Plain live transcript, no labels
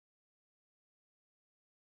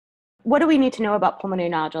what do we need to know about pulmonary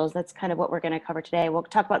nodules? That's kind of what we're going to cover today. We'll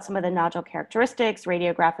talk about some of the nodule characteristics,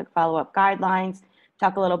 radiographic follow-up guidelines,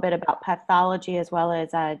 talk a little bit about pathology as well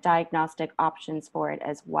as diagnostic options for it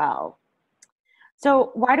as well.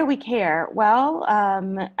 So why do we care? Well,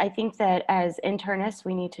 I think that as internists,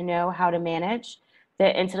 we need to know how to manage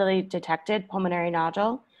the incidentally detected pulmonary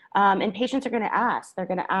nodule. And patients are going to ask. They're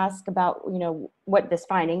going to ask about, what this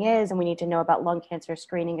finding is, and we need to know about lung cancer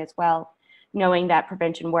screening as well, knowing that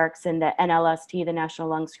prevention works, and the NLST, the National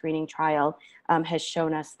Lung Screening Trial, has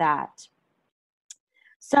shown us that.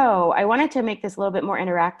 So I wanted to make this a little bit more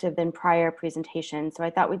interactive than prior presentations. So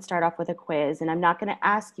I thought we'd start off with a quiz, and I'm not going to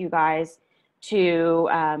ask you guys to,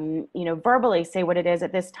 verbally say what it is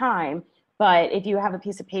at this time, but if you have a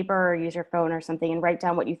piece of paper or use your phone or something and write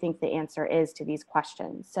down what you think the answer is to these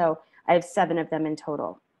questions. So I have 7 of them in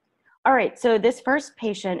total. All right, so this first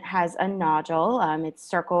patient has a nodule. It's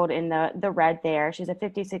circled in the red there. She's a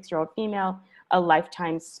 56-year-old female, a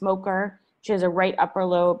lifetime smoker. She has a right upper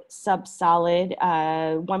lobe subsolid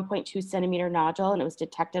 1.2 centimeter nodule, and it was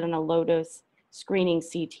detected on a low-dose screening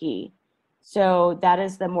CT. So that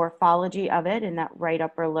is the morphology of it in that right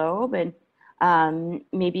upper lobe. And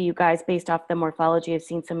maybe you guys, based off the morphology, have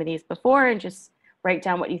seen some of these before, and just write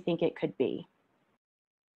down what you think it could be.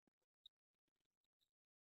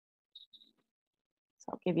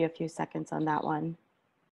 So I'll give you a few seconds on that one.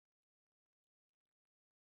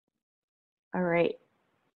 All right.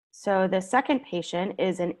 So the second patient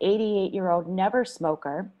is an 88-year-old never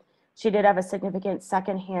smoker. She did have a significant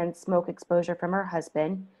secondhand smoke exposure from her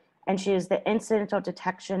husband, and she is the incidental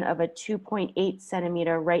detection of a 2.8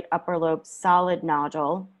 centimeter right upper lobe solid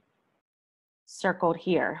nodule circled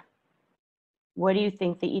here. What do you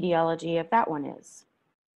think the etiology of that one is?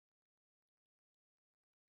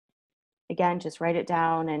 Again, just write it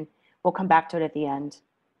down and we'll come back to it at the end.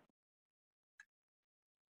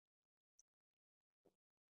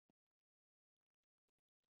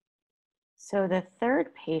 So the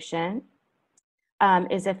third patient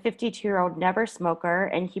is a 52-year-old never smoker,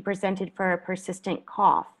 and he presented for a persistent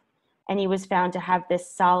cough, and he was found to have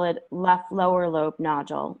this solid left lower lobe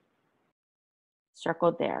nodule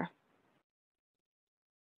circled there.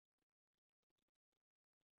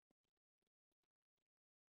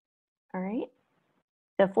 All right.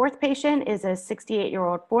 The fourth patient is a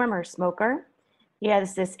 68-year-old former smoker. He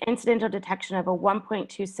has this incidental detection of a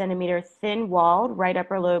 1.2 centimeter thin-walled right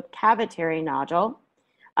upper lobe cavitary nodule,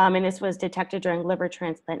 and this was detected during liver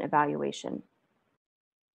transplant evaluation.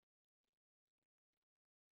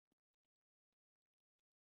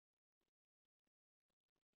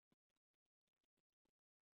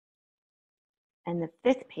 And the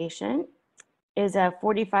fifth patient is a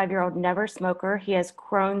 45-year-old never smoker. He has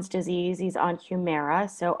Crohn's disease. He's on Humira,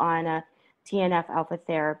 so on a TNF alpha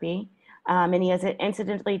therapy. And he has an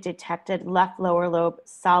incidentally detected left lower lobe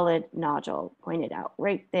solid nodule pointed out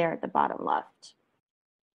right there at the bottom left.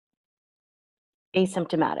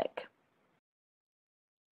 Asymptomatic.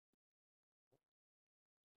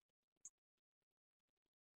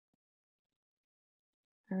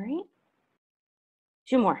 All right.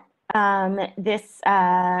 2 more. This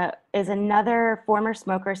is another former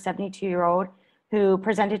smoker, 72-year-old, who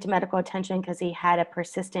presented to medical attention because he had a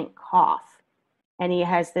persistent cough. And he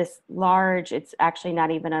has this large, it's actually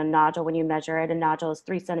not even a nodule when you measure it. A nodule is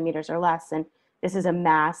 3 centimeters or less. And this is a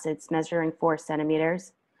mass, it's measuring 4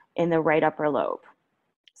 centimeters in the right upper lobe,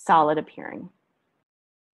 solid appearing.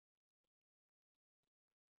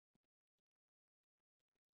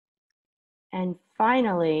 And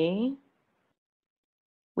finally,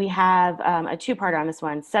 we have a 2-part on this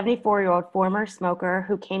one. 74-year-old former smoker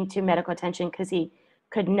who came to medical attention because he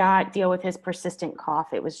could not deal with his persistent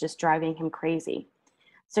cough. It was just driving him crazy.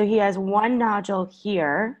 So he has 1 nodule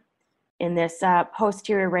here in this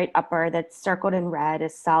posterior right upper that's circled in red,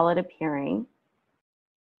 is solid appearing.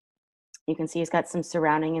 You can see he's got some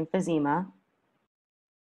surrounding emphysema.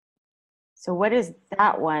 So what is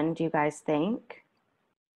that one, do you guys think?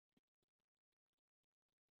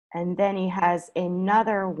 And then he has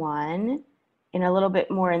another one in a little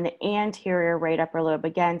bit more in the anterior right upper lobe,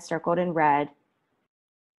 again, circled in red,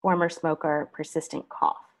 former smoker, persistent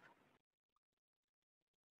cough.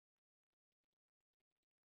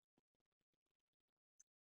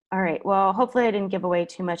 All right, well, hopefully I didn't give away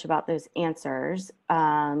too much about those answers,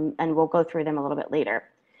 and we'll go through them a little bit later.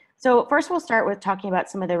 So first we'll start with talking about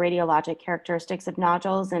some of the radiologic characteristics of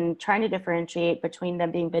nodules and trying to differentiate between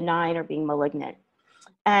them being benign or being malignant.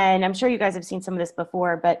 And I'm sure you guys have seen some of this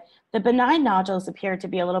before, but the benign nodules appear to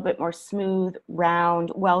be a little bit more smooth,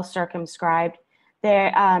 round, well circumscribed.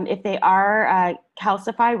 If they are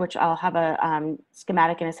calcified, which I'll have a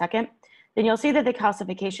schematic in a second, then you'll see that the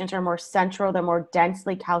calcifications are more central, they're more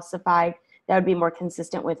densely calcified. That would be more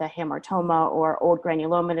consistent with a hamartoma or old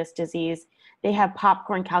granulomatous disease. They have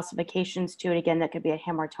popcorn calcifications to it. Again, that could be a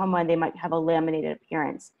hamartoma, and they might have a laminated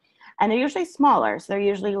appearance. And they're usually smaller, so they're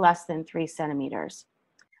usually less than 3 centimeters.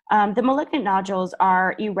 The malignant nodules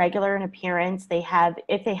are irregular in appearance.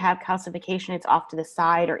 If they have calcification, it's off to the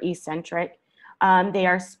side or eccentric. They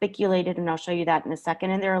are spiculated, and I'll show you that in a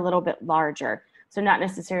second, and they're a little bit larger. So not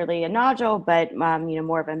necessarily a nodule, but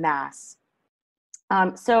more of a mass.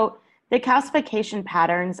 So the calcification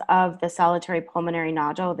patterns of the solitary pulmonary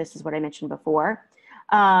nodule, this is what I mentioned before.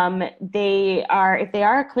 If they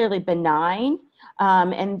are clearly benign,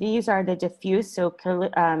 and these are the diffuse, so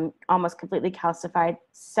almost completely calcified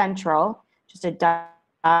central, just a dot,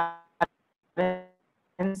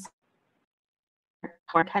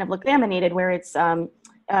 or kind of look laminated where it's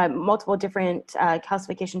multiple different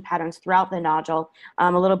calcification patterns throughout the nodule,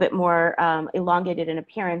 a little bit more elongated in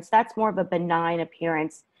appearance. That's more of a benign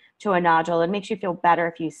appearance to a nodule. It makes you feel better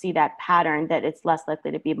if you see that pattern, that it's less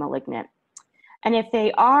likely to be malignant. And if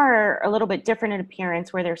they are a little bit different in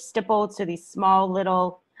appearance, where they're stippled, so these small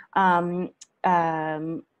little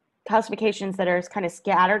calcifications that are kind of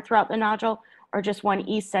scattered throughout the nodule, or just one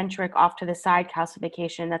eccentric off to the side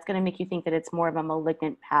calcification, that's going to make you think that it's more of a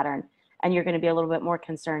malignant pattern, and you're going to be a little bit more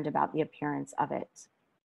concerned about the appearance of it.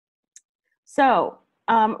 So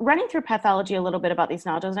running through pathology a little bit about these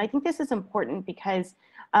nodules, and I think this is important because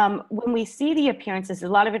when we see the appearances, there's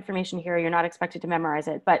a lot of information here, you're not expected to memorize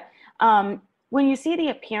it, but when you see the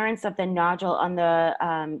appearance of the nodule on the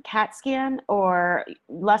CAT scan, or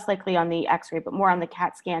less likely on the x-ray, but more on the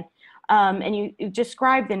CAT scan, and you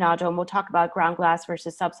describe the nodule, and we'll talk about ground glass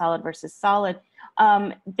versus subsolid versus solid,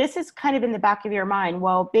 this is kind of in the back of your mind.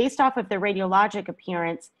 Well, based off of the radiologic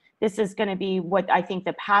appearance, this is going to be what I think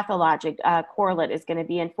the pathologic correlate is going to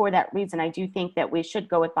be. And for that reason, I do think that we should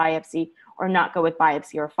go with biopsy or not go with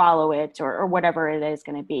biopsy, or follow it, or whatever it is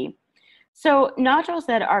going to be. So nodules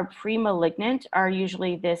that are pre-malignant are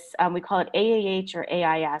usually this, we call it AAH or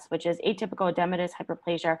AIS, which is atypical edematous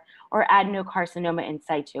hyperplasia or adenocarcinoma in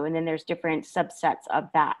situ. And then there's different subsets of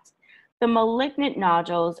that. The malignant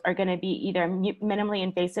nodules are going to be either minimally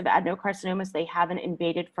invasive adenocarcinomas, they haven't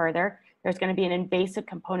invaded further. There's going to be an invasive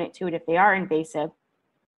component to it if they are invasive.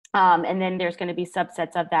 And then there's going to be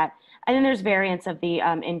subsets of that. And then there's variants of the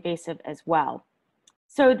invasive as well.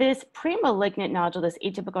 So this pre-malignant nodule, this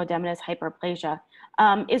atypical edematous hyperplasia,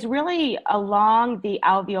 is really along the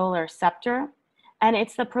alveolar septum, and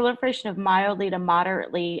it's the proliferation of mildly to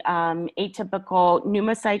moderately atypical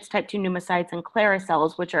pneumocytes, type 2 pneumocytes, and Clara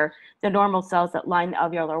cells, which are the normal cells that line the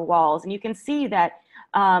alveolar walls. And you can see that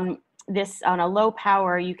this, on a low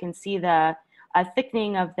power, you can see the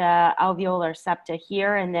thickening of the alveolar septa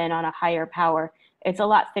here, and then on a higher power, it's a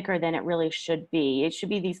lot thicker than it really should be. It should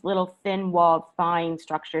be these little thin-walled, fine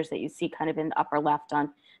structures that you see kind of in the upper left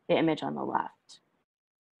on the image on the left.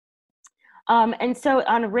 And so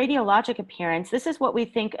on a radiologic appearance, this is what we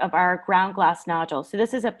think of our ground glass nodule. So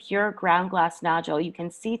this is a pure ground glass nodule. You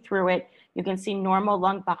can see through it. You can see normal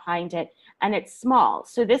lung behind it, and it's small.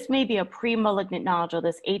 So this may be a pre-malignant nodule,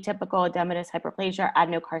 this atypical edematous hyperplasia,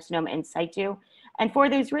 adenocarcinoma in situ. And for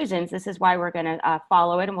these reasons, this is why we're going to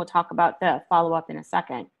follow it, and we'll talk about the follow-up in a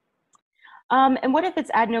second. And what if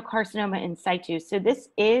it's adenocarcinoma in situ? So this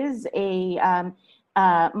is a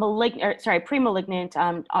pre-malignant,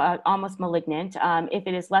 almost malignant. If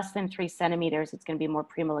it is less than 3 centimeters, it's going to be more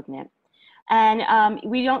pre-malignant. And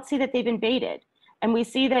we don't see that they've invaded. And we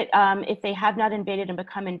see that if they have not invaded and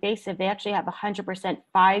become invasive, they actually have 100%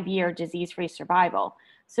 5-year disease-free survival.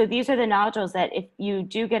 So these are the nodules that if you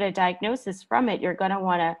do get a diagnosis from it, you're going to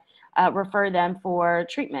want to refer them for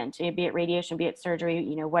treatment, be it radiation, be it surgery,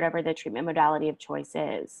 whatever the treatment modality of choice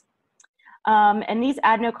is. And these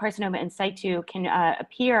adenocarcinoma in situ can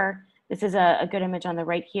appear, this is a good image on the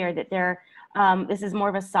right here, that this is more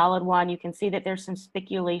of a solid one. You can see that there's some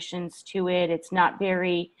spiculations to it. It's not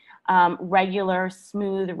very regular,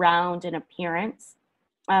 smooth, round in appearance.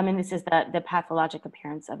 And this is the pathologic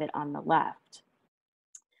appearance of it on the left.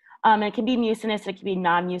 It can be mucinous, it can be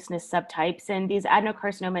non-mucinous subtypes, and these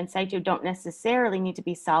adenocarcinoma in situ don't necessarily need to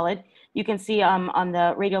be solid. You can see on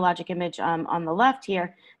the radiologic image on the left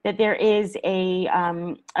here that there is a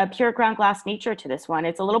pure ground glass nature to this one.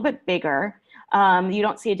 It's a little bit bigger. You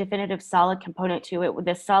don't see a definitive solid component to it.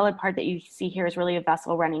 The solid part that you see here is really a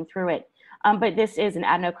vessel running through it. But this is an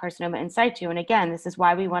adenocarcinoma in situ, and again, this is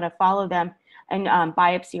why we want to follow them and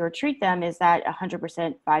biopsy or treat them, is that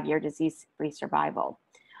 100% 5-year disease-free survival.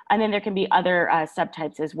 And then there can be other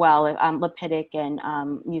subtypes as well, lipidic and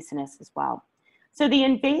mucinous as well. So the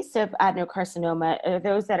invasive adenocarcinoma are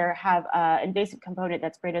those that have an invasive component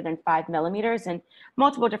that's greater than 5 millimeters, and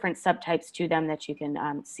multiple different subtypes to them that you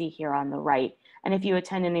can see here on the right. And if you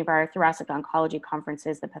attend any of our thoracic oncology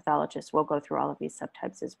conferences, the pathologist will go through all of these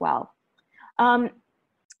subtypes as well.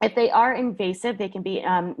 If they are invasive, they can be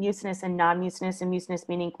mucinous and non-mucinous, and mucinous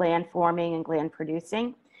meaning gland forming and gland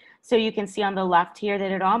producing. So you can see on the left here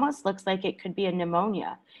that it almost looks like it could be a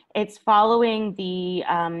pneumonia. It's following the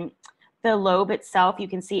lobe itself. You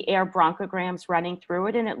can see air bronchograms running through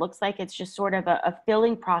it, and it looks like it's just sort of a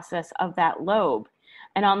filling process of that lobe.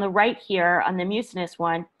 And on the right here, on the mucinous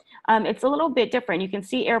one, it's a little bit different. You can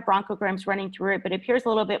see air bronchograms running through it, but it appears a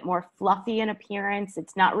little bit more fluffy in appearance.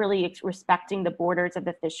 It's not really respecting the borders of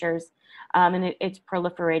the fissures, and it's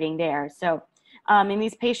proliferating there. So in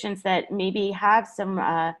these patients that maybe have some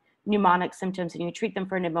pneumonic symptoms and you treat them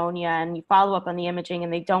for pneumonia and you follow up on the imaging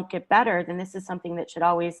and they don't get better, then this is something that should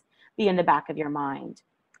always be in the back of your mind.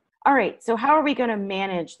 All right, so how are we going to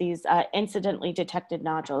manage these incidentally detected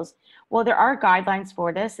nodules? Well, there are guidelines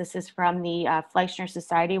for this. This is from the Fleischner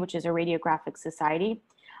Society, which is a radiographic society.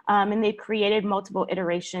 And they've created multiple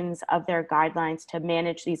iterations of their guidelines to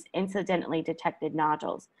manage these incidentally detected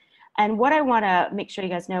nodules. And what I want to make sure you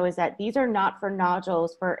guys know is that these are not for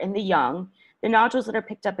nodules in the young. The nodules that are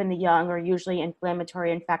picked up in the young are usually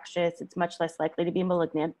inflammatory, infectious. It's much less likely to be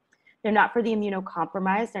malignant. They're not for the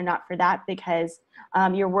immunocompromised. They're not for that because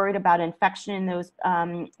you're worried about infection in those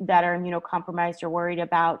that are immunocompromised. You're worried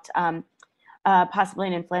about possibly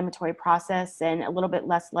an inflammatory process and a little bit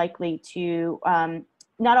less likely to,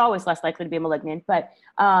 not always less likely to be malignant, but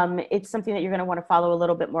it's something that you're going to want to follow a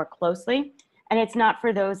little bit more closely. And it's not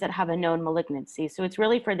for those that have a known malignancy. So it's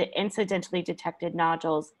really for the incidentally detected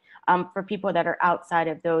nodules for people that are outside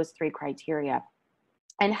of those 3 criteria.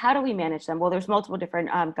 And how do we manage them? Well, there's multiple different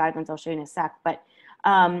guidelines I'll show you in a sec, but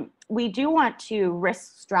we do want to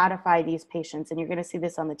risk stratify these patients, and you're going to see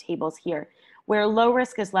this on the tables here, where low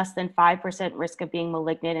risk is less than 5% risk of being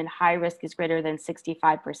malignant and high risk is greater than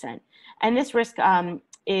 65%. And this risk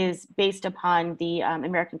is based upon the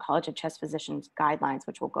American College of Chest Physicians guidelines,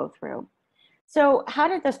 which we'll go through. So how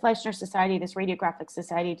did this Fleischner Society, this radiographic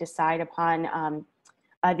society, decide upon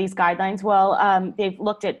these guidelines? Well, they've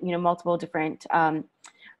looked at multiple different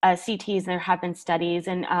CTs, and there have been studies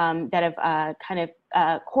and that have kind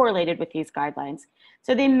of correlated with these guidelines.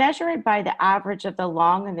 So they measure it by the average of the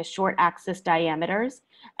long and the short axis diameters,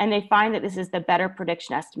 and they find that this is the better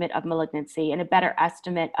prediction estimate of malignancy and a better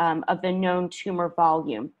estimate of the known tumor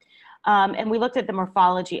volume. And we looked at the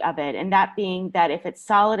morphology of it, and that being that if it's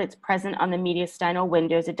solid, it's present on the mediastinal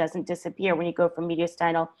windows. It doesn't disappear when you go from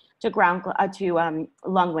mediastinal to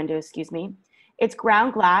lung windows, excuse me. It's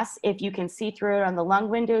ground glass if you can see through it on the lung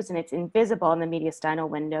windows, and it's invisible on the mediastinal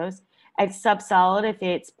windows. It's subsolid if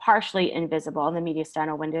it's partially invisible on the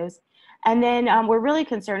mediastinal windows. And then we're really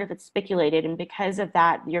concerned if it's spiculated, and because of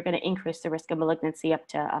that, you're going to increase the risk of malignancy up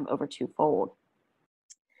to over 2-fold.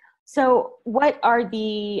 So what are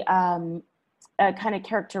the kind of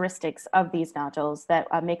characteristics of these nodules that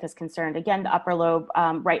make us concerned? Again, the upper lobe,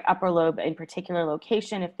 right upper lobe in particular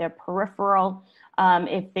location. If they're peripheral,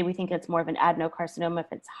 we think it's more of an adenocarcinoma. If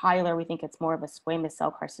it's hilar, we think it's more of a squamous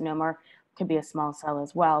cell carcinoma. It could be a small cell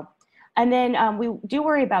as well. And then we do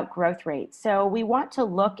worry about growth rate. So we want to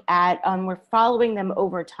look at, we're following them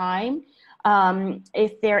over time.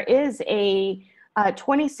 If there is a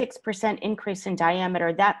 26% increase in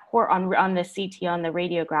diameter, that on the CT, on the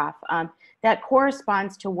radiograph, that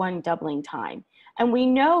corresponds to 1 doubling time. And we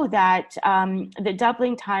know that the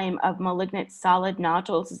doubling time of malignant solid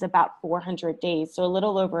nodules is about 400 days, so a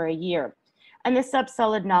little over a year. And the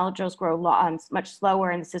subsolid nodules grow much slower,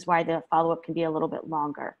 and this is why the follow-up can be a little bit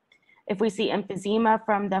longer. If we see emphysema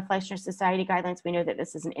from the Fleischner Society guidelines, we know that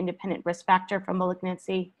this is an independent risk factor for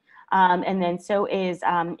malignancy. And then so is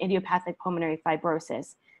idiopathic pulmonary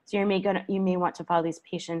fibrosis. So you may want to follow these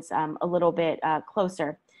patients a little bit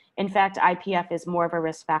closer. In fact, IPF is more of a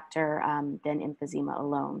risk factor than emphysema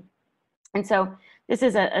alone. And so this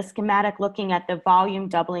is a schematic looking at the volume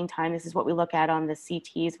doubling time. This is what we look at on the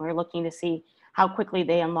CTs. We're looking to see how quickly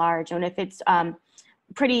they enlarge. And if it's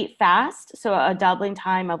pretty fast, so a doubling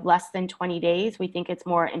time of less than 20 days, we think it's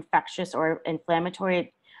more infectious or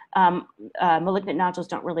inflammatory. Malignant nodules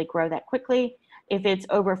don't really grow that quickly. If it's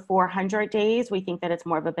over 400 days, we think that it's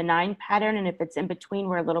more of a benign pattern. And if it's in between,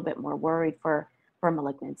 we're a little bit more worried for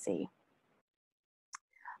malignancy.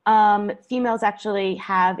 Females actually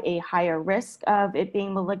have a higher risk of it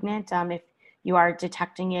being malignant if you are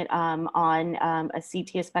detecting it on a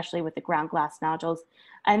CT, especially with the ground glass nodules.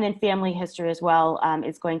 And then family history as well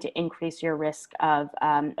is going to increase your risk of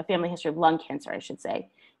a family history of lung cancer, I should say,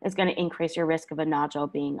 is going to increase your risk of a nodule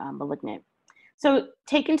being malignant. So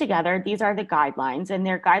taken together, these are the guidelines, and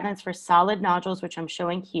they're guidelines for solid nodules, which I'm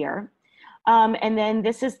showing here. And then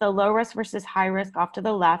this is the low risk versus high risk off to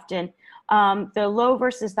the left. And the low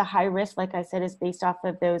versus the high risk, like I said, is based off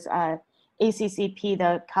of those ACCP,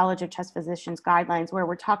 the College of Chest Physicians guidelines, where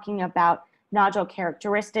we're talking about nodule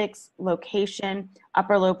characteristics, location,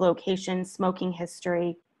 upper lobe location, smoking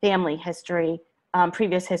history, family history,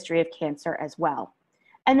 previous history of cancer as well.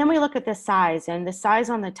 And then we look at the size, and the size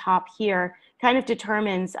on the top here kind of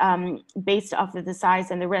determines, based off of the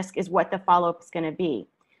size and the risk, is what the follow-up is going to be.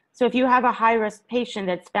 So if you have a high-risk patient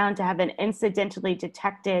that's found to have an incidentally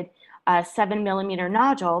detected 7-millimeter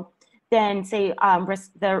nodule, then say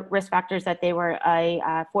the risk factors that they were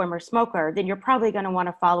a former smoker, then you're probably going to want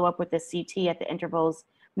to follow up with the CT at the intervals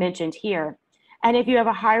mentioned here. And if you have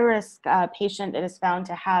a high-risk patient that is found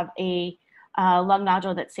to have a lung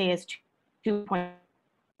nodule that say is 2.3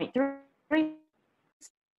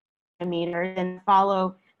 centimeters, then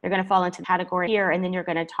they're going to fall into the category here, and then you're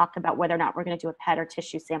going to talk about whether or not we're going to do a PET or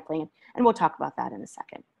tissue sampling, and we'll talk about that in a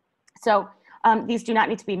second. So these do not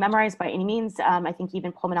need to be memorized by any means. I think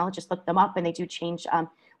even pulmonologists look them up, and they do change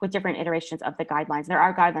with different iterations of the guidelines. There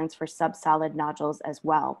are guidelines for subsolid nodules as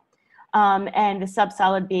well. And the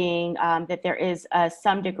subsolid being that there is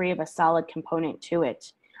some degree of a solid component to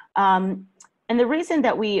it. And the reason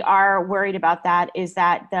that we are worried about that is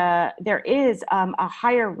that there is a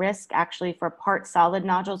higher risk actually for part solid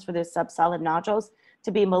nodules, for those subsolid nodules,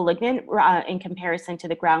 to be malignant in comparison to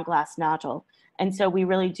the ground glass nodule. And so we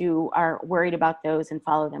really are worried about those and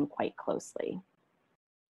follow them quite closely.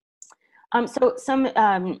 So some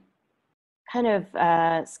kind of,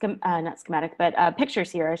 not schematic, but pictures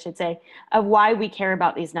here, I should say, of why we care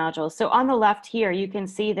about these nodules. So on the left here, you can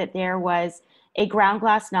see that there was a ground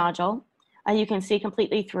glass nodule. You can see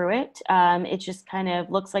completely through it. It just kind of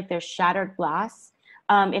looks like there's shattered glass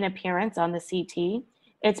in appearance on the CT.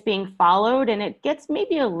 It's being followed, and it gets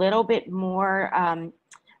maybe a little bit more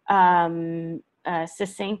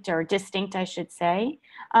succinct or distinct, I should say.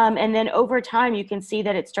 And then over time, you can see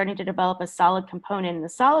that it's starting to develop a solid component. And the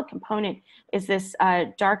solid component is this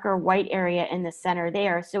darker white area in the center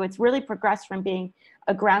there. So it's really progressed from being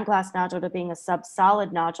a ground glass nodule to being a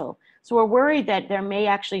subsolid nodule. So we're worried that there may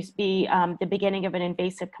actually be the beginning of an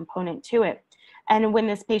invasive component to it. And when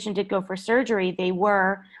this patient did go for surgery, they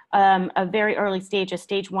were a very early stage, a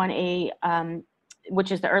stage 1A,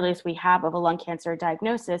 which is the earliest we have of a lung cancer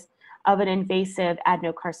diagnosis, of an invasive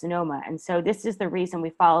adenocarcinoma. And so this is the reason we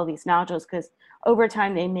follow these nodules, because over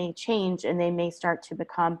time they may change and they may start to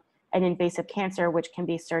become an invasive cancer, which can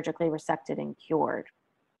be surgically resected and cured.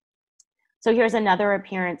 So here's another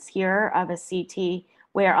appearance here of a CT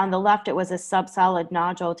where on the left it was a subsolid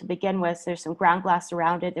nodule to begin with. There's some ground glass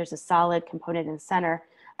around it. There's a solid component in the center,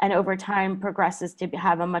 and over time progresses to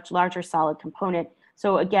have a much larger solid component.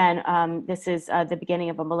 So again, this is the beginning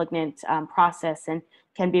of a malignant process and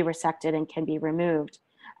can be resected and can be removed.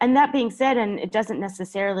 And that being said, and it doesn't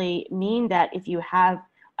necessarily mean that if you have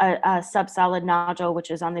a subsolid nodule, which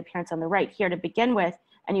is on the appearance on the right here to begin with,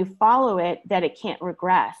 and you follow it, that it can't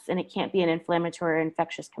regress and it can't be an inflammatory or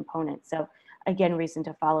infectious component. So again, reason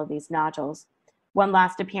to follow these nodules. One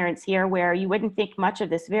last appearance here where you wouldn't think much of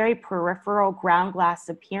this very peripheral ground glass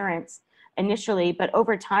appearance initially, but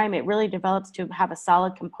over time it really develops to have a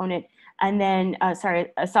solid component, and then, a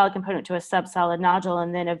solid component to a subsolid nodule,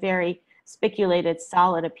 and then a very spiculated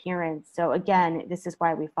solid appearance. So again, this is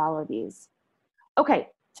why we follow these. Okay,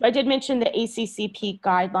 so I did mention the ACCP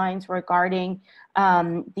guidelines regarding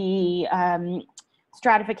the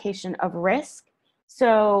stratification of risk.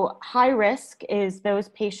 So high risk is those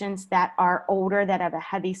patients that are older, that have a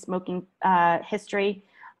heavy smoking history,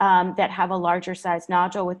 that have a larger size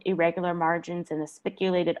nodule with irregular margins and a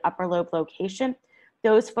spiculated upper lobe location.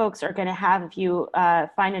 Those folks are going to have, if you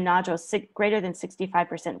find a nodule, greater than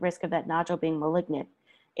 65% risk of that nodule being malignant.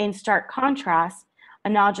 In stark contrast, a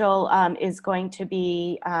nodule is going to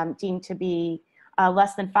be deemed to be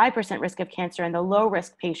less than 5% risk of cancer in the low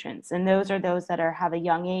risk patients. And those are those that have a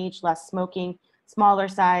young age, less smoking, smaller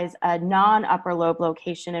size, non-upper lobe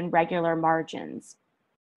location, and regular margins.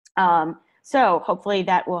 So hopefully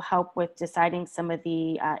that will help with deciding some of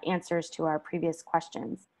the answers to our previous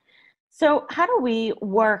questions. So how do we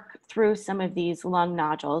work through some of these lung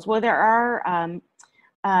nodules? Well, there are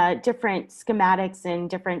different schematics and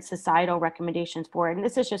different societal recommendations for it. And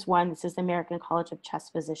this is just one. This is the American College of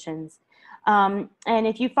Chest Physicians. And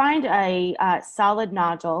if you find a solid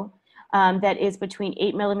nodule that is between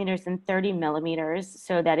 8 millimeters and 30 millimeters,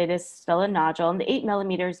 so that it is still a nodule, and the 8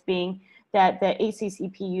 millimeters being that the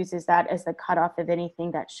ACCP uses that as the cutoff of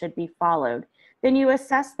anything that should be followed. then you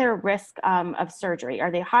assess their risk of surgery.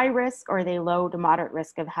 Are they high risk or are they low to moderate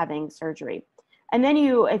risk of having surgery? And then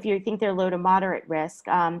if you think they're low to moderate risk,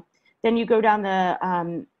 then you go down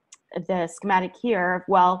the schematic here of,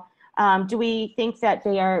 well, do we think that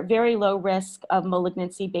they are very low risk of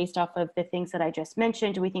malignancy based off of the things that I just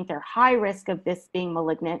mentioned? Do we think they're high risk of this being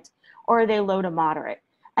malignant, or are they low to moderate?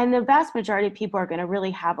 And the vast majority of people are going to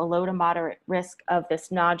really have a low to moderate risk of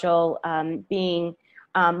this nodule being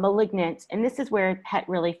malignant. And this is where PET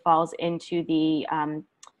really falls into the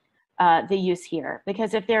use here,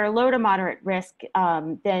 because if they're low to moderate risk,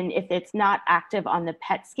 then if it's not active on the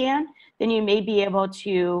PET scan, then you may be able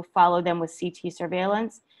to follow them with CT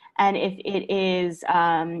surveillance. And if it is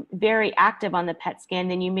very active on the PET scan,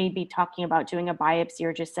 then you may be talking about doing a biopsy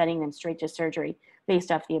or just sending them straight to surgery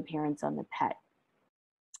based off the appearance on the PET.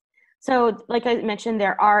 So like I mentioned,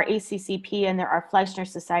 there are ACCP and there are Fleischner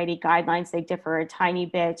Society guidelines. They differ a tiny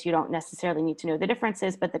bit. You don't necessarily need to know the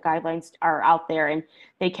differences, but the guidelines are out there and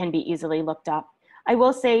they can be easily looked up. I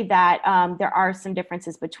will say that there are some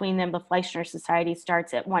differences between them. The Fleischner Society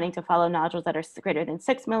starts at wanting to follow nodules that are greater than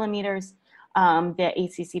 6 millimeters. The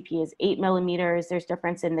ACCP is 8 millimeters. There's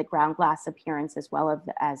difference in the ground glass appearance as well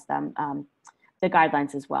as the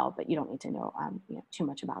guidelines as well, but you don't need to know, too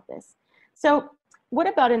much about this. So what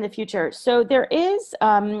about in the future? So there is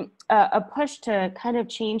a push to kind of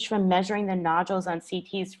change from measuring the nodules on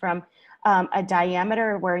CTs from a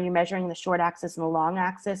diameter where you're measuring the short axis and the long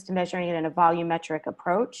axis to measuring it in a volumetric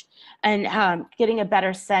approach and getting a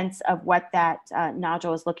better sense of what that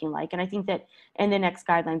nodule is looking like. And I think that in the next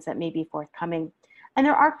guidelines that may be forthcoming. And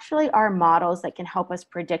there actually are models that can help us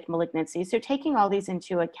predict malignancy. So taking all these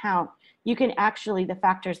into account, you can actually, the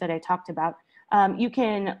factors that I talked about, you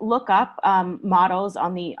can look up models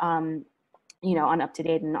on the, on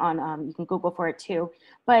UpToDate and on, you can Google for it too.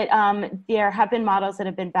 But there have been models that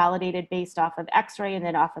have been validated based off of X-ray and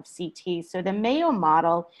then off of CT. So the Mayo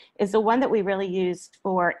model is the one that we really used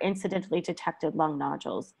for incidentally detected lung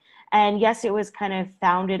nodules. And yes, it was kind of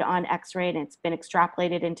founded on X-ray and it's been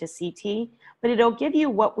extrapolated into CT, but it'll give you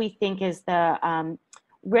what we think is the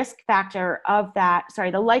risk factor of that,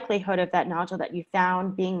 the likelihood of that nodule that you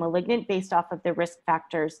found being malignant based off of the risk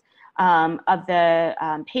factors of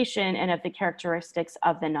the patient and of the characteristics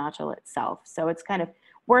of the nodule itself. So it's kind of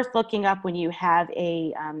worth looking up when you have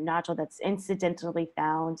a nodule that's incidentally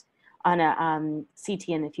found on a CT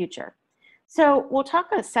in the future. So we'll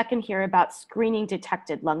talk a second here about screening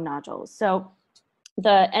detected lung nodules. So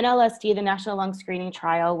the NLST, the National Lung Screening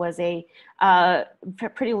Trial, was a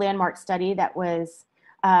pretty landmark study that was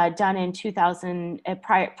done in 2000,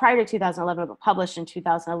 prior to 2011, but published in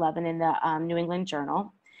 2011 in the New England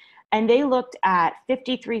Journal. And they looked at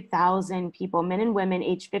 53,000 people, men and women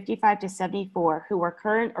aged 55 to 74, who were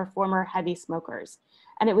current or former heavy smokers.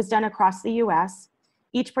 And it was done across the US.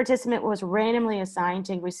 Each participant was randomly assigned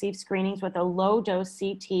to receive screenings with a low dose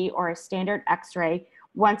CT or a standard X-ray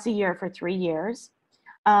once a year for 3 years.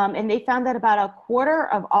 And they found that about a quarter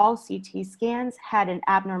of all CT scans had an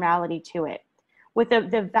abnormality to it, with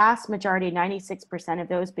the vast majority, 96% of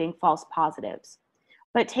those being false positives.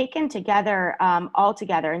 But taken together, all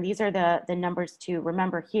together, and these are the numbers to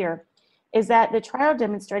remember here, is that the trial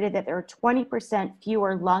demonstrated that there are 20%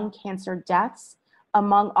 fewer lung cancer deaths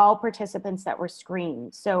among all participants that were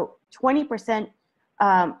screened. So 20%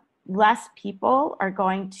 less people are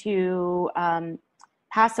going to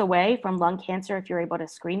pass away from lung cancer if you're able to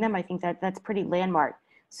screen them. I think that that's pretty landmark.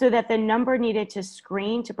 So that the number needed to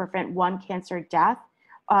screen to prevent one cancer death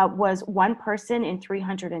was 1 person in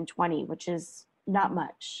 320, which is not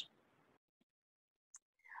much.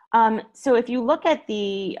 So if you look at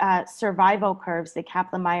the survival curves, the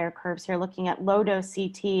Kaplan-Meier curves here, looking at low-dose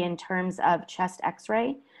CT in terms of chest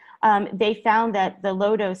X-ray, they found that the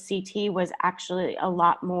low-dose CT was actually a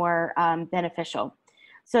lot more beneficial.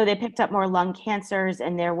 So they picked up more lung cancers,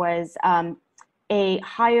 and there was a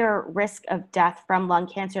higher risk of death from lung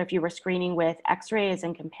cancer if you were screening with X-rays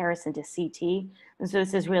in comparison to CT. And so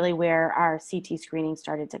this is really where our CT screening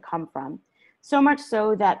started to come from. So much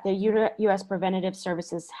so that the U.S. Preventative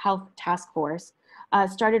Services Health Task Force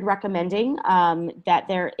started recommending that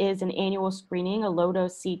there is an annual screening, a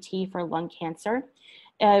low-dose CT for lung cancer.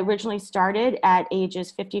 It originally started at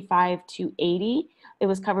ages 55 to 80. It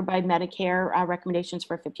was covered by Medicare recommendations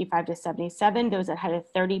for 55 to 77, those that had a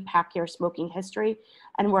 30-pack year smoking history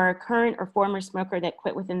and were a current or former smoker that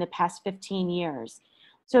quit within the past 15 years.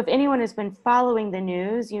 So if anyone has been following the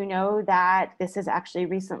news, you know that this has actually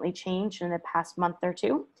recently changed in the past month or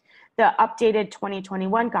two. The updated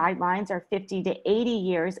 2021 guidelines are 50 to 80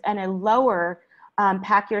 years and a lower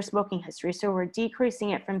pack year smoking history. So we're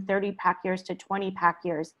decreasing it from 30 pack years to 20 pack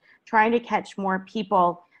years, trying to catch more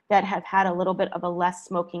people that have had a little bit of a less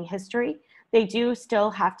smoking history. They do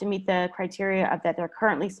still have to meet the criteria of that they're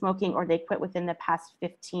currently smoking or they quit within the past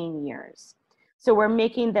 15 years. So we're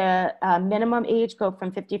making the minimum age go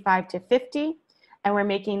from 55 to 50, and we're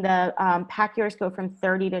making the pack years go from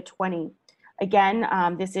 30 to 20. Again,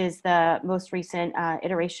 this is the most recent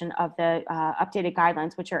iteration of the updated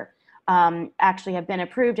guidelines, which are actually have been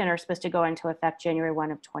approved and are supposed to go into effect January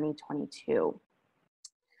 1 of 2022.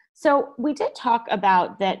 So we did talk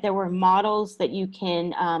about that there were models that you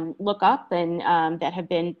can look up and that have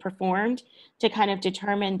been performed to kind of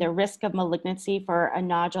determine the risk of malignancy for a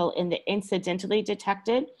nodule in the incidentally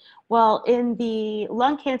detected. Well, in the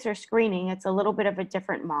lung cancer screening, it's a little bit of a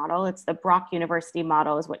different model. It's the Brock University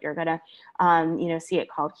model is what you're gonna see it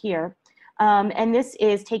called here. And this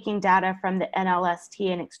is taking data from the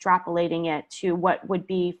NLST and extrapolating it to what would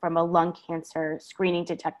be from a lung cancer screening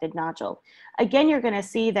detected nodule. Again, you're going to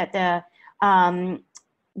see that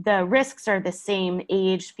the risks are the same: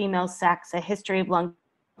 age, female sex, a history of lung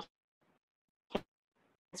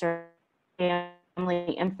cancer,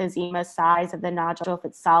 family, emphysema, size of the nodule, if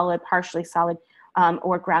it's solid, partially solid,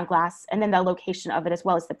 or ground glass, and then the location of it, as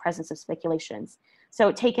well as the presence of spiculations. So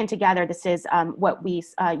taken together, this is what we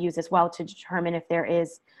use as well to determine if there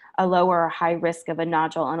is a low or high risk of a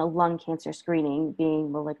nodule on a lung cancer screening being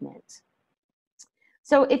malignant.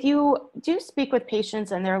 So if you do speak with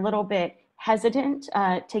patients and they're a little bit hesitant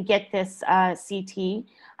to get this CT,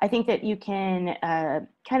 I think that you can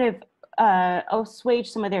kind of assuage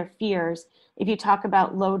some of their fears if you talk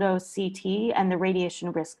about low-dose CT and the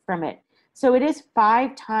radiation risk from it. So it is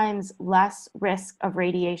 5 times less risk of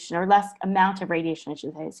radiation, or less amount of radiation, I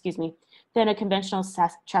should say, excuse me, than a conventional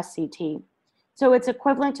chest CT. So it's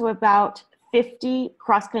equivalent to about 50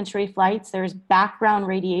 cross-country flights. There's background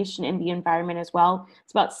radiation in the environment as well.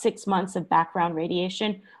 It's about 6 months of background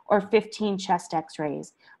radiation, or 15 chest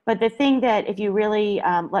x-rays. But the thing that, if you really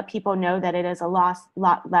let people know that it is a lot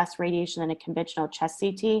less radiation than a conventional chest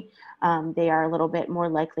CT, they are a little bit more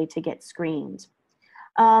likely to get screened.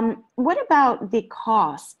 What about the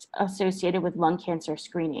cost associated with lung cancer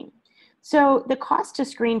screening? So the cost to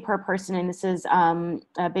screen per person, and this is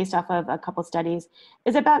based off of a couple studies,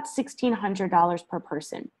 is about $1,600 per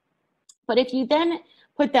person. But if you then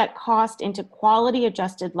put that cost into quality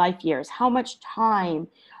adjusted life years, how much time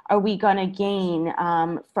are we going to gain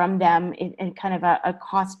from them in kind of a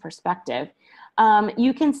cost perspective?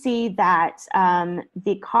 You can see that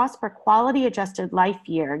the cost per quality adjusted life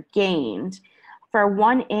year gained for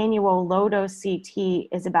one annual low-dose CT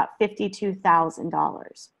is about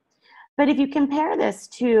 $52,000. But if you compare this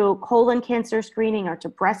to colon cancer screening or to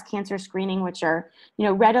breast cancer screening, which are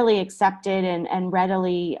readily accepted and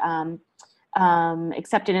readily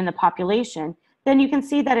accepted in the population, then you can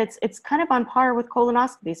see that it's kind of on par with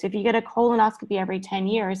colonoscopy. So if you get a colonoscopy every 10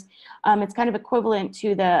 years, it's kind of equivalent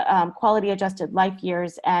to the quality adjusted life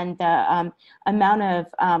years and the amount of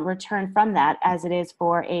return from that as it is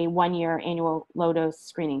for a 1-year annual low-dose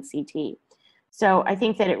screening CT. So I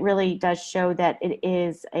think that it really does show that it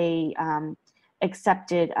is a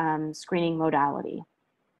accepted screening modality.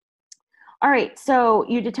 All right, so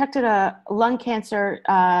you detected a lung cancer,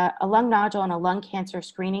 a lung nodule and a lung cancer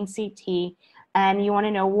screening CT, and you want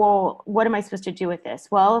to know, well, what am I supposed to do with this?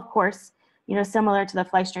 Well, of course, similar to the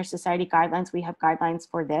Fleischner Society guidelines, we have guidelines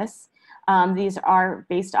for this. These are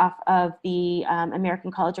based off of the American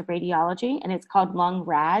College of Radiology, and it's called lung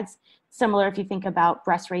RADS. Similar if you think about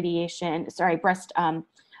breast radiation, breast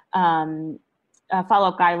follow-up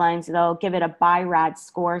guidelines, they'll give it a BI-RAD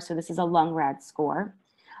score. So this is a lung RAD score.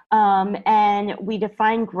 And we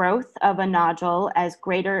define growth of a nodule as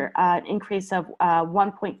greater increase of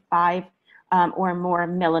 1.5 or more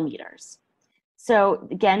millimeters. So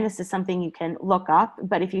again, this is something you can look up,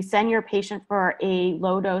 but if you send your patient for a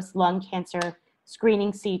low-dose lung cancer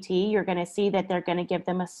screening CT, you're going to see that they're going to give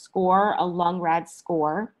them a score, a lung RAD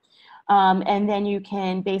score. And then you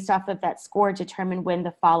can, based off of that score, determine when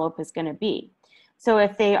the follow-up is going to be. So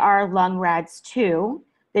if they are lung RADs 2,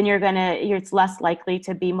 then it's less likely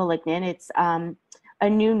to be malignant. It's a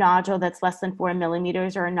new nodule that's less than 4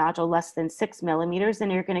 millimeters or a nodule less than 6 millimeters, then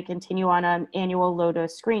you're going to continue on an annual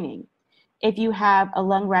low-dose screening. If you have a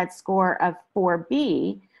lung RAD score of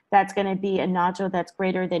 4B, that's going to be a nodule that's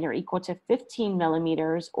greater than or equal to 15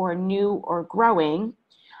 millimeters or new or growing.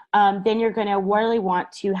 Then you're going to really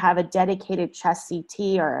want to have a dedicated chest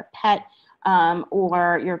CT or a PET,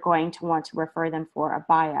 or you're going to want to refer them for a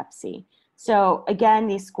biopsy. So again,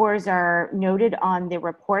 these scores are noted on the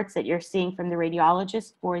reports that you're seeing from the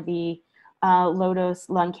radiologist for the low-dose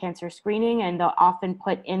lung cancer screening, and they'll often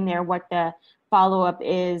put in there what the follow-up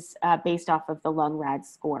is based off of the lung RAD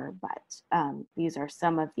score. But these are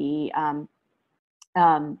some of the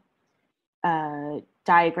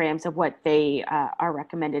diagrams of what they are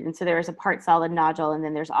recommended. And so there is a part solid nodule, and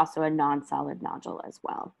then there's also a non-solid nodule as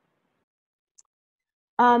well.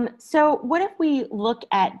 So what if we look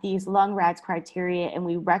at these lung RADS criteria and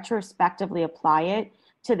we retrospectively apply it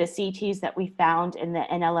to the CTs that we found in the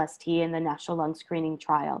NLST and the National Lung Screening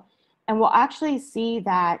Trial? And we'll actually see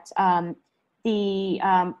that the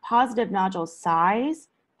positive nodule size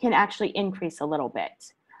can increase increase a little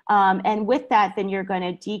bit. And with that, then you're going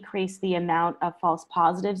to decrease the amount of false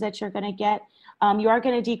positives that you're going to get. You are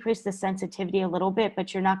going to decrease the sensitivity a little bit,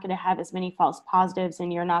 but you're not going to have as many false positives,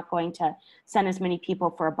 and you're not going to send as many people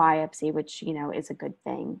for a biopsy, which, you know, is a good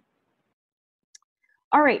thing.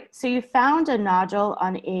 All right, so you found a nodule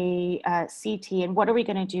on a CT, and what are we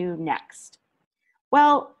going to do next?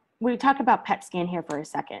 Well, we talk about PET scan here for a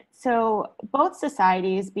second. So both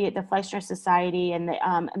societies, be it the Fleischner Society and the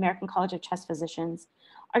American College of Chest Physicians,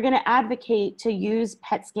 are going to advocate to use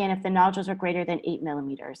PET scan if the nodules are greater than 8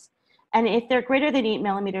 millimeters. And if they're greater than 8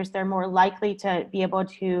 millimeters, they're more likely to be able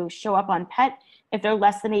to show up on PET. If they're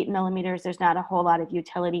less than 8 millimeters, there's not a whole lot of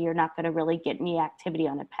utility. You're not going to really get any activity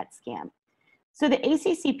on a PET scan. So the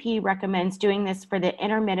ACCP recommends doing this for the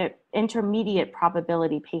intermediate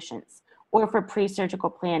probability patients or for pre-surgical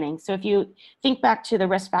planning. So if you think back to the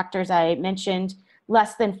risk factors I mentioned,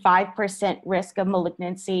 less than 5% risk of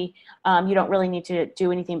malignancy, you don't really need to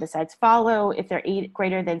do anything besides follow. If they're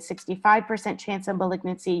greater than 65% chance of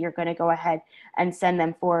malignancy, you're going to go ahead and send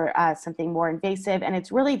them for something more invasive. And it's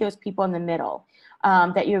really those people in the middle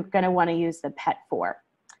that you're going to want to use the PET for.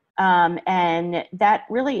 And that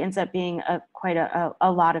really ends up being quite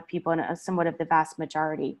a lot of people, and somewhat of the vast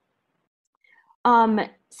majority.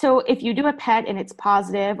 So if you do a PET and it's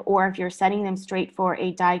positive, or if you're sending them straight for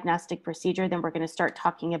a diagnostic procedure, then we're going to start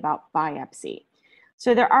talking about biopsy.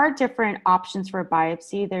 So there are different options for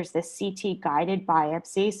biopsy. There's the CT-guided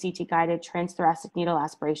biopsy, CT-guided transthoracic needle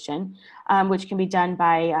aspiration, which can be done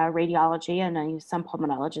by radiology and some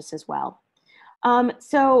pulmonologists as well.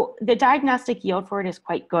 So the diagnostic yield for it is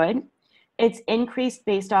quite good. It's increased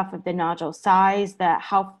based off of the nodule size,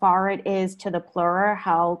 how far it is to the pleura,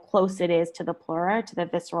 how close it is to the pleura, to the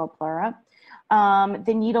visceral pleura.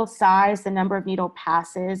 The needle size, the number of needle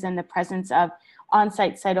passes, and the presence of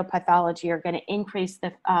on-site cytopathology are going to increase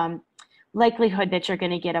the likelihood that you're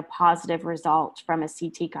going to get a positive result from a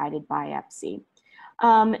CT-guided biopsy.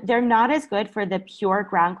 They're not as good for the pure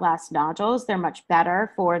ground glass nodules. They're much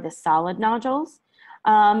better for the solid nodules.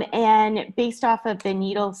 And based off of the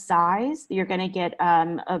needle size, you're going to get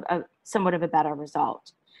somewhat of a better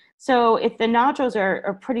result. So if the nodules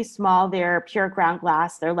are pretty small, they're pure ground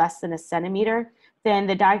glass, they're less than 1 centimeter, then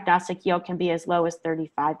the diagnostic yield can be as low as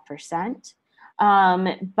 35%.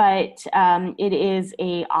 But it is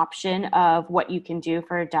an option of what you can do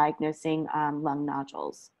for diagnosing lung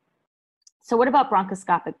nodules. So what about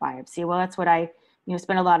bronchoscopic biopsy? Well, that's what I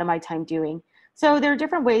spend a lot of my time doing. So there are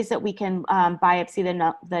different ways that we can biopsy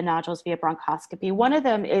the nodules via bronchoscopy. One of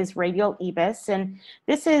them is radial EBUS, and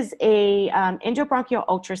this is a endobronchial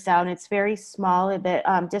ultrasound. It's very small.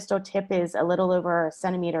 The distal tip is a little over 1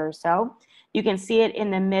 centimeter or so. You can see it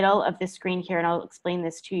in the middle of the screen here, and I'll explain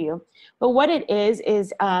this to you. But what it is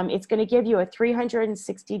it's going to give you a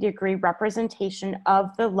 360-degree representation of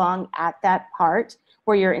the lung at that part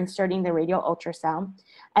where you're inserting the radial ultrasound.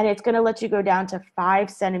 And it's going to let you go down to 5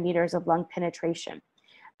 centimeters of lung penetration.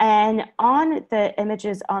 And on the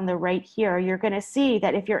images on the right here, you're going to see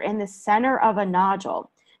that if you're in the center of a nodule,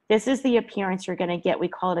 this is the appearance you're going to get. We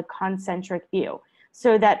call it a concentric view.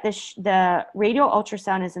 So that the radial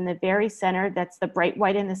ultrasound is in the very center. That's the bright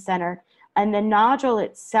white in the center. And the nodule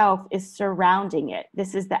itself is surrounding it.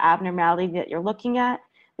 This is the abnormality that you're looking at.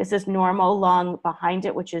 This is normal lung behind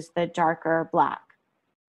it, which is the darker black.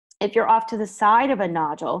 If you're off to the side of a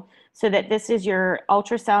nodule, so that this is your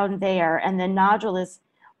ultrasound there, and the nodule is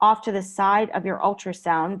off to the side of your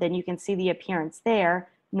ultrasound, then you can see the appearance there,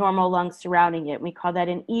 normal lung surrounding it. We call that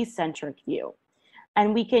an eccentric view.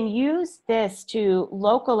 And we can use this to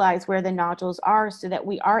localize where the nodules are so that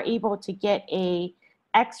we are able to get a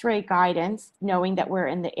X-ray guidance, knowing that we're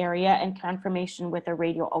in the area, and confirmation with a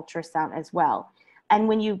radial ultrasound as well. And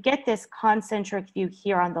when you get this concentric view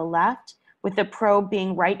here on the left, with the probe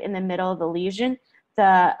being right in the middle of the lesion,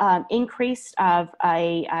 the increase of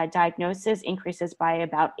a diagnosis increases by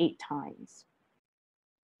about 8 times.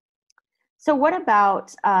 So what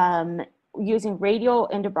about using radial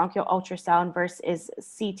endobronchial ultrasound versus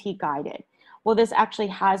CT guided? Well, this actually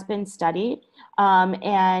has been studied,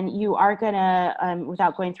 and you are going to,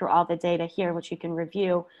 without going through all the data here, which you can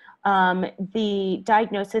review, the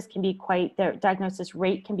diagnosis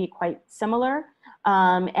rate can be quite similar,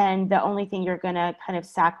 and the only thing you're going to kind of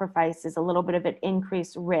sacrifice is a little bit of an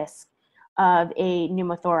increased risk of a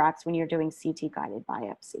pneumothorax when you're doing CT-guided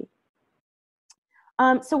biopsy.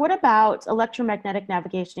 So what about electromagnetic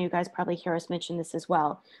navigation? You guys probably hear us mention this as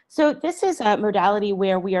well. So this is a modality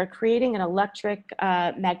where we are creating an electric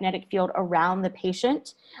magnetic field around the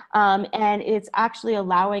patient, and it's actually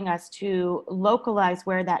allowing us to localize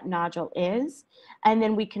where that nodule is, and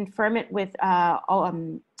then we confirm it with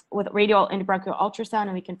radial endobronchial ultrasound,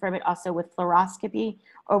 and we confirm it also with fluoroscopy,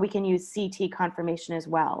 or we can use CT confirmation as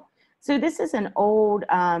well. So this is an old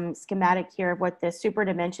schematic here of what the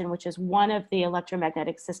superdimension, which is one of the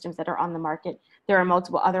electromagnetic systems that are on the market. There are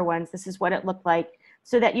multiple other ones. This is what it looked like.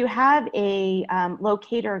 So that you have a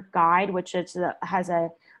locator guide, which has a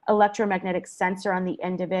electromagnetic sensor on the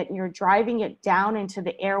end of it, and you're driving it down into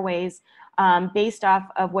the airways based off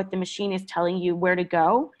of what the machine is telling you where to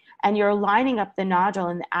go. And you're lining up the nodule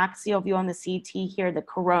in the axial view on the CT here, the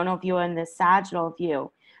coronal view and the sagittal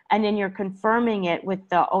view. And then you're confirming it with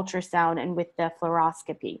the ultrasound and with the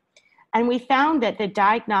fluoroscopy. And we found that the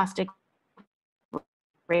diagnostic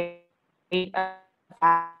rate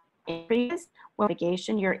of increase with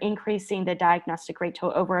navigation, you're increasing the diagnostic rate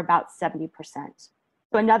to over about 70%.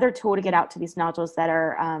 So another tool to get out to these nodules that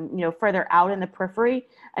are further out in the periphery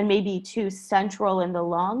and maybe too central in the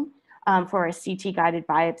lung for a CT-guided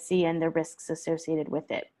biopsy and the risks associated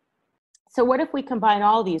with it. So what if we combine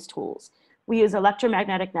all these tools? We use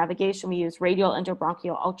electromagnetic navigation, we use radial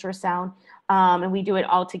endobronchial ultrasound, and we do it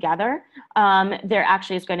all together. There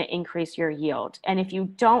actually is going to increase your yield. And if you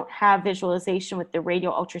don't have visualization with the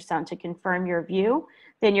radial ultrasound to confirm your view,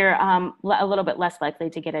 then you're a little bit less likely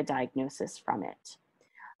to get a diagnosis from it.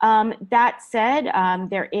 That said,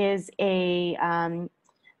 there is a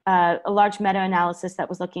large meta-analysis that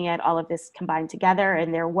was looking at all of this combined together,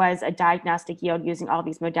 and there was a diagnostic yield using all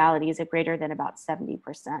these modalities of greater than about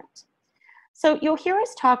 70%. So you'll hear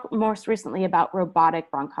us talk most recently about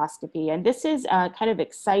robotic bronchoscopy, and this is kind of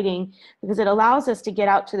exciting because it allows us to get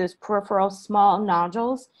out to those peripheral small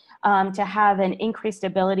nodules, to have an increased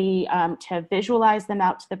ability to visualize them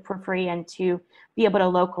out to the periphery and to be able to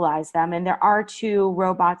localize them. And there are two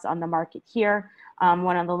robots on the market here,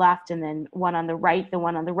 one on the left and then one on the right. The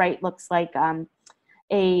one on the right looks like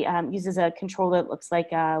uses a controller that looks like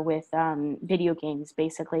with video games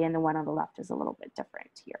basically, and the one on the left is a little bit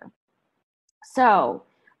different here. So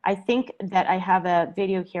I think that I have a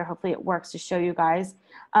video here, hopefully it works, to show you guys.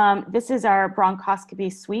 This is our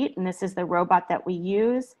bronchoscopy suite, and this is the robot that we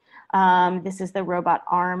use. This is the robot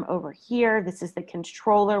arm over here. This is the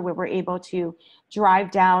controller where we're able to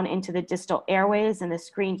drive down into the distal airways, and the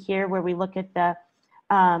screen here where we look at the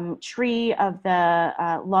tree of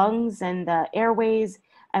the lungs and the airways,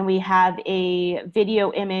 and we have a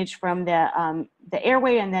video image from the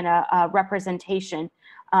airway, and then a representation,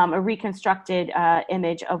 a reconstructed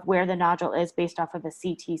image of where the nodule is based off of a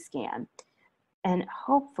CT scan. And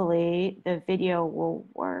hopefully the video will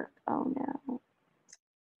work. Oh no,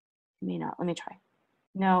 it may not. Let me try.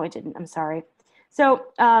 No, it didn't. I'm sorry. So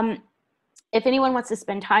if anyone wants to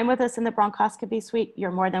spend time with us in the bronchoscopy suite,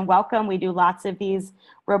 you're more than welcome. We do lots of these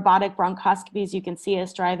robotic bronchoscopies. You can see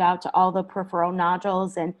us drive out to all the peripheral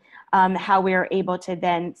nodules and how we are able to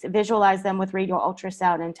then visualize them with radial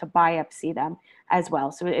ultrasound and to biopsy them as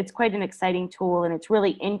well. So it's quite an exciting tool, and it's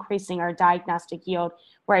really increasing our diagnostic yield,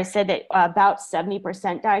 where I said that about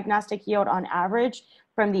 70% diagnostic yield on average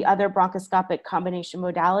from the other bronchoscopic combination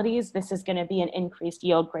modalities. This is going to be an increased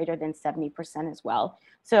yield greater than 70% as well.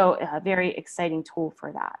 So a very exciting tool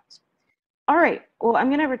for that. All right, well, I'm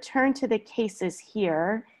going to return to the cases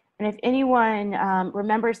here. And if anyone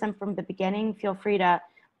remembers them from the beginning, feel free to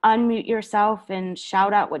unmute yourself and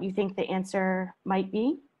shout out what you think the answer might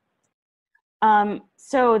be.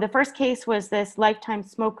 So the first case was this lifetime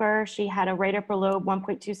smoker. She had a right upper lobe,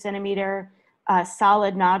 1.2 centimeter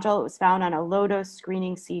solid nodule. It was found on a low-dose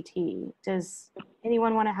screening CT. Does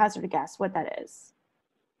anyone want to hazard a guess what that is?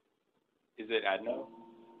 Is it adeno?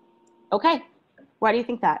 Okay. Why do you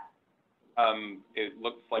think that? It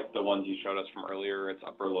looks like the ones you showed us from earlier. It's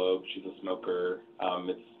upper lobe. She's a smoker.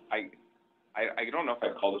 I don't know if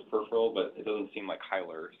I'd call this peripheral, but it doesn't seem like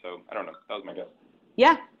hilar. So I don't know. That was my guess.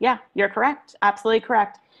 Yeah, you're correct. Absolutely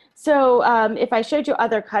correct. So if I showed you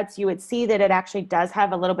other cuts, you would see that it actually does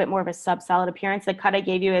have a little bit more of a subsolid appearance. The cut I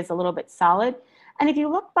gave you is a little bit solid. And if you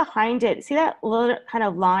look behind it, see that little kind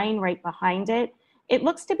of line right behind it? it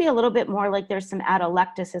looks to be a little bit more like there's some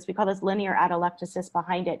atelectasis. We call this linear atelectasis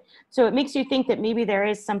behind it. So it makes you think that maybe there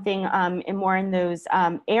is something more in those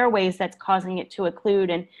airways that's causing it to occlude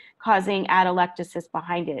and causing atelectasis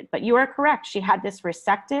behind it. But you are correct. She had this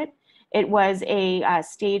resected. It was a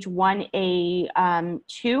stage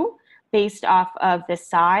 1A2 based off of the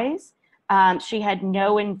size. She had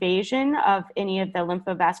no invasion of any of the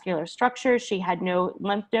lymphovascular structures. She had no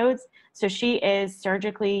lymph nodes. So she is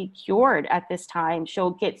surgically cured at this time.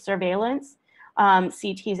 She'll get surveillance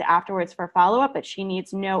CTs afterwards for follow-up, but she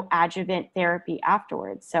needs no adjuvant therapy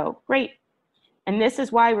afterwards. So great. And this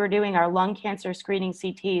is why we're doing our lung cancer screening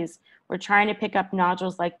CTs. We're trying to pick up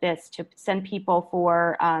nodules like this to send people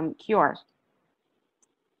for cure.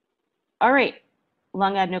 All right,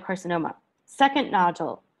 lung adenocarcinoma. Second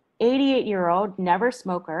nodule, 88-year-old, never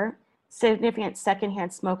smoker, significant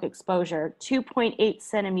secondhand smoke exposure, 2.8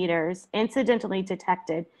 centimeters, incidentally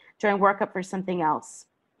detected during workup for something else,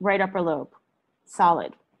 right upper lobe,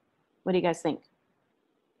 solid. What do you guys think?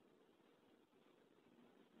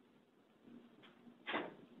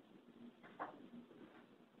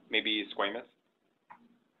 Maybe squamous?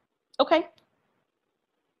 Okay.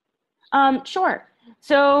 Sure.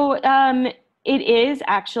 So it is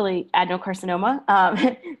actually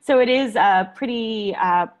adenocarcinoma. So it is pretty,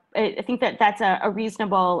 I think that that's a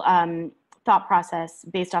reasonable thought process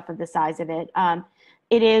based off of the size of it.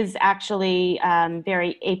 It is actually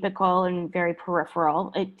very apical and very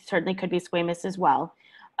peripheral. It certainly could be squamous as well.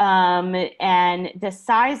 And the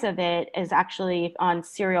size of it is actually on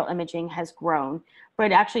serial imaging has grown, but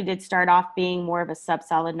it actually did start off being more of a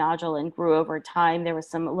subsolid nodule and grew over time. There was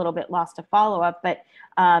some a little bit lost to follow-up, but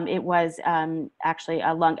it was actually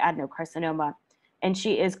a lung adenocarcinoma. And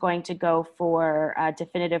she is going to go for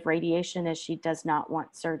definitive radiation as she does not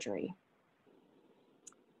want surgery.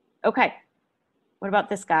 Okay, what about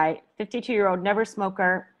this guy? 52-year-old, never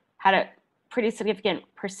smoker, had a pretty significant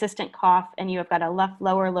persistent cough, and you have got a left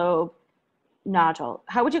lower lobe nodule.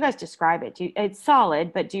 How would you guys describe it? It's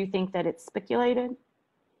solid, but do you think that it's spiculated?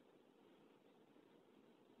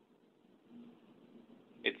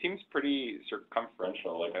 It seems pretty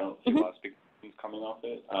circumferential. Like I don't see a lot of spiculations coming off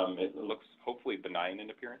it. It looks hopefully benign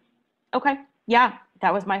in appearance. Okay, yeah,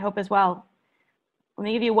 that was my hope as well. Let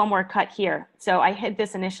me give you one more cut here. So I hid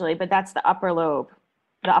this initially, but that's the upper lobe,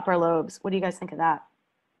 the upper lobes. What do you guys think of that?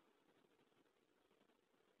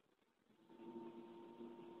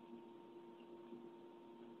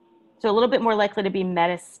 So a little bit more likely to be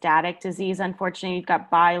metastatic disease. Unfortunately, you've got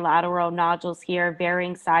bilateral nodules here,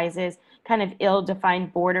 varying sizes, kind of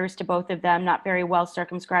ill-defined borders to both of them, not very well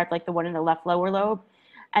circumscribed like the one in the left lower lobe.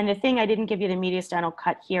 And the thing, I didn't give you the mediastinal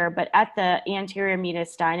cut here, but at the anterior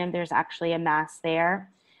mediastinum, there's actually a mass there.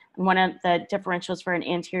 And one of the differentials for an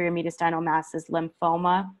anterior mediastinal mass is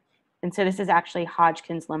lymphoma. And so this is actually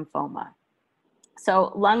Hodgkin's lymphoma.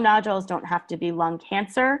 So lung nodules don't have to be lung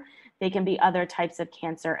cancer. They can be other types of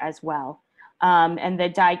cancer as well. And the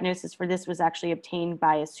diagnosis for this was actually obtained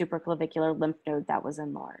by a supraclavicular lymph node that was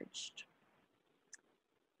enlarged.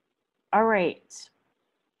 All right,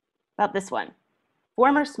 about this one.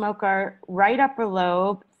 Former smoker, right upper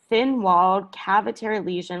lobe, thin-walled cavitary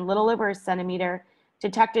lesion, little over a centimeter,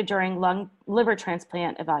 detected during liver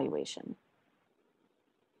transplant evaluation.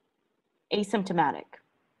 Asymptomatic.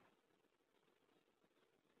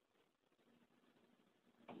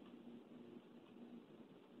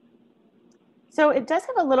 So it does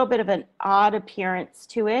have a little bit of an odd appearance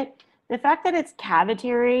to it. The fact that it's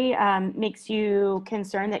cavitary makes you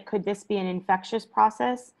concerned that could this be an infectious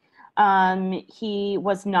process? He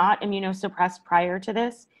was not immunosuppressed prior to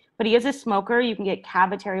this, but he is a smoker. You can get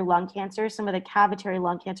cavitary lung cancer. Some of the cavitary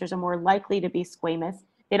lung cancers are more likely to be squamous.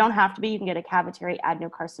 They don't have to be. You can get a cavitary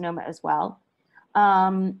adenocarcinoma as well.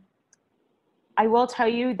 I will tell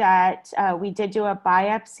you that we did do a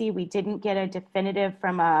biopsy. We didn't get a definitive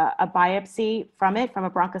from a biopsy from it, from a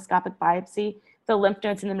bronchoscopic biopsy. The lymph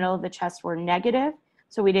nodes in the middle of the chest were negative,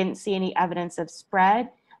 so we didn't see any evidence of spread.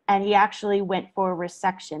 And he actually went for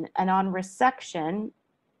resection. And on resection,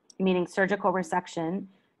 meaning surgical resection,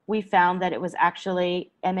 we found that it was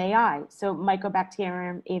actually MAI, so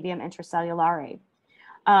Mycobacterium avium intracellulare.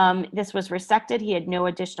 This was resected. He had no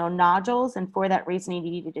additional nodules, and for that reason, he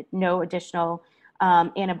needed no additional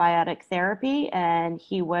antibiotic therapy, and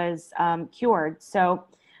he was cured. So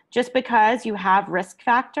just because you have risk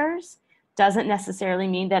factors doesn't necessarily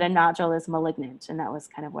mean that a nodule is malignant, and that was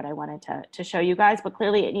kind of what I wanted to show you guys, but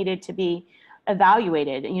clearly it needed to be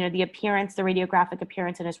evaluated. You know, the appearance, the radiographic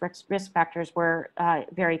appearance, and his risk factors were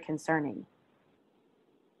very concerning.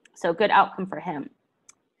 So good outcome for him.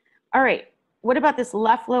 All right. what about this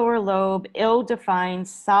left lower lobe, ill-defined,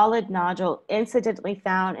 solid nodule incidentally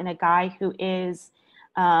found in a guy who is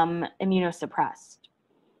immunosuppressed?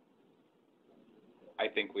 I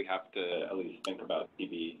think we have to at least think about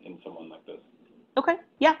TB in someone like this. Okay,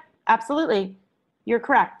 yeah, absolutely. You're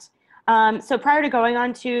correct. So prior to going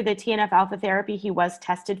on to the TNF alpha therapy, he was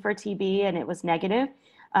tested for TB and it was negative.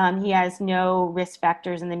 He has no risk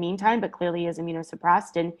factors in the meantime, but clearly is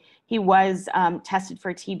immunosuppressed. And he was tested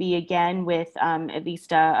for TB again with at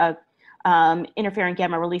least a interferon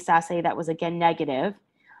gamma release assay that was again negative.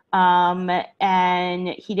 And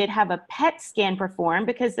he did have a PET scan performed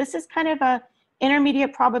because this is kind of a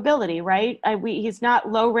intermediate probability, right? He's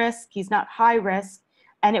not low risk, he's not high risk,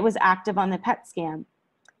 and it was active on the PET scan.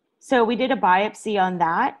 So we did a biopsy on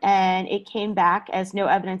that, and it came back as no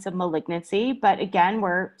evidence of malignancy, but again,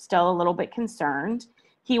 we're still a little bit concerned.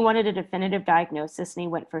 He wanted a definitive diagnosis, and he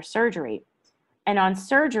went for surgery. And on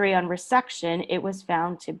surgery, on resection, it was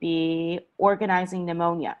found to be organizing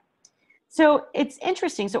pneumonia. So it's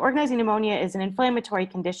interesting. So organizing pneumonia is an inflammatory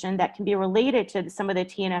condition that can be related to some of the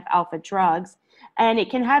TNF alpha drugs, and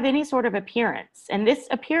it can have any sort of appearance. And this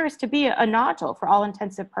appears to be a nodule for all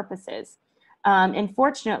intensive purposes.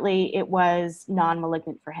 Unfortunately, it was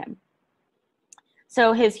non-malignant for him.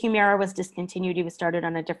 So his Humira was discontinued. He was started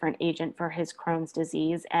on a different agent for his Crohn's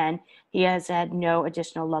disease, and he has had no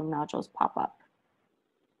additional lung nodules pop up.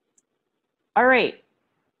 All right,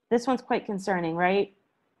 this one's quite concerning, right?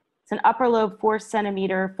 It's an upper lobe 4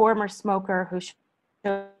 centimeter former smoker who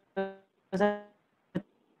shows a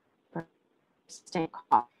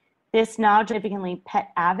cough. This nodule significantly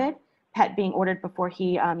PET avid, PET being ordered before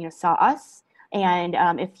he saw us. And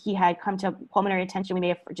if he had come to pulmonary attention, we may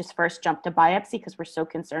have just first jumped to biopsy because we're so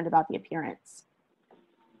concerned about the appearance.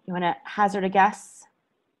 You want to hazard a guess?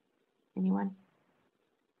 Anyone?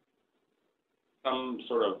 Some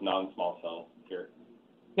sort of non-small cell here.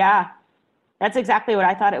 Yeah, that's exactly what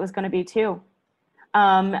I thought it was going to be too.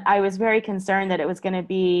 I was very concerned that it was going to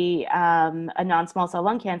be a non-small cell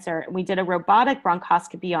lung cancer. We did a robotic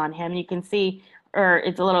bronchoscopy on him. You can see, or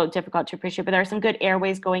it's a little difficult to appreciate, but there are some good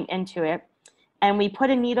airways going into it. And we put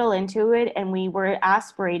a needle into it and we were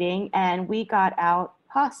aspirating and we got out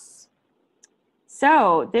pus.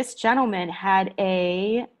 So this gentleman had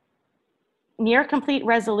a near complete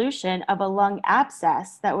resolution of a lung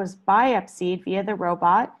abscess that was biopsied via the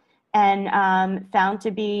robot and found to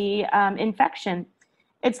be infection.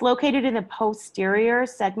 It's located in the posterior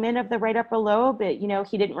segment of the right upper lobe.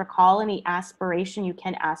 He didn't recall any aspiration. You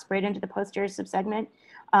can aspirate into the posterior subsegment.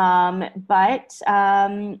 But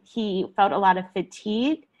he felt a lot of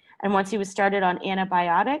fatigue. And once he was started on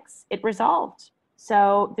antibiotics, it resolved.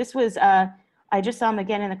 So this was, I just saw him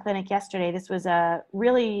again in the clinic yesterday. This was a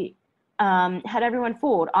really, had everyone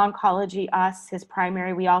fooled. Oncology, us, his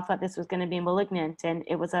primary, we all thought this was going to be malignant. And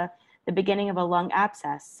it was the beginning of a lung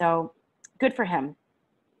abscess. So good for him.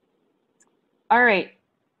 All right,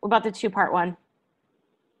 what about the two-part one?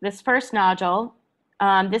 This first nodule,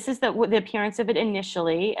 this is the appearance of it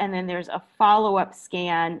initially, and then there's a follow-up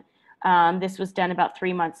scan. This was done about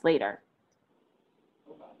 3 months later.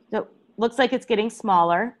 So looks like it's getting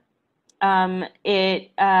smaller.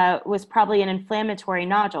 It was probably an inflammatory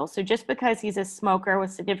nodule. So just because he's a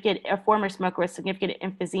former smoker with significant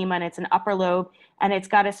emphysema, and it's an upper lobe, and it's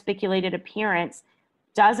got a spiculated appearance,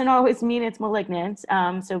 doesn't always mean it's malignant.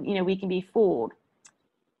 So, we can be fooled.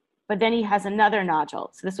 But then he has another nodule.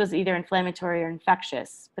 So this was either inflammatory or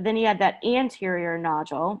infectious. But then he had that anterior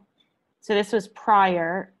nodule. So this was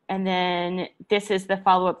prior. And then this is the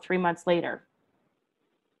follow-up 3 months later.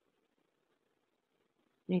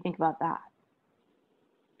 What do you think about that?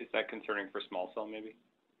 Is that concerning for small cell maybe?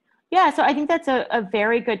 Yeah, so I think that's a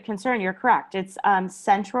very good concern. You're correct. It's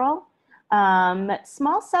central.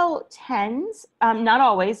 Small cell tends, not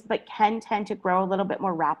always, but can tend to grow a little bit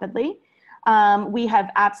more rapidly. We have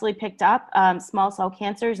absolutely picked up small cell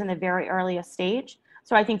cancers in the very earliest stage.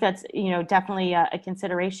 So I think that's, definitely a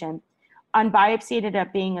consideration. On biopsy, it ended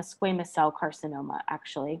up being a squamous cell carcinoma,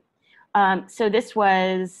 actually. So this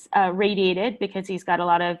was radiated because he's got a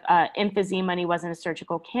lot of emphysema and he wasn't a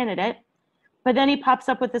surgical candidate. But then he pops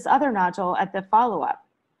up with this other nodule at the follow-up.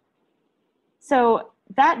 So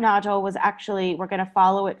that nodule was actually, we're going to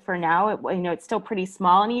follow it for now. It's still pretty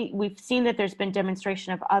small, and we've seen that there's been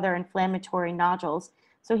demonstration of other inflammatory nodules.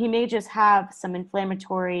 So he may just have some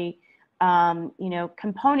inflammatory,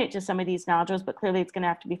 component to some of these nodules, but clearly it's going to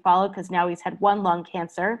have to be followed because now he's had one lung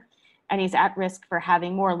cancer, and he's at risk for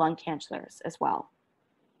having more lung cancers as well.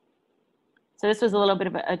 So this was a little bit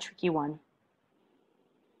of a tricky one.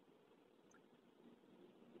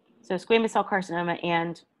 So squamous cell carcinoma,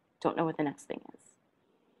 and don't know what the next thing is.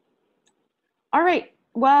 All right.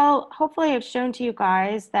 Well, hopefully I've shown to you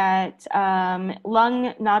guys that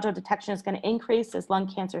lung nodule detection is going to increase as lung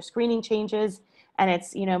cancer screening changes and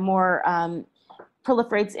it's, more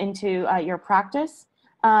proliferates into your practice.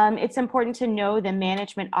 It's important to know the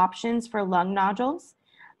management options for lung nodules.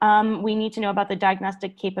 We need to know about the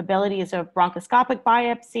diagnostic capabilities of bronchoscopic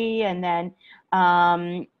biopsy and then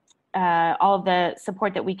all of the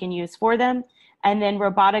support that we can use for them. And then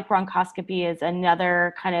robotic bronchoscopy is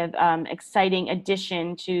another kind of exciting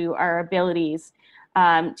addition to our abilities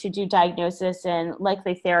to do diagnosis and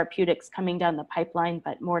likely therapeutics coming down the pipeline,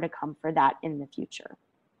 but more to come for that in the future.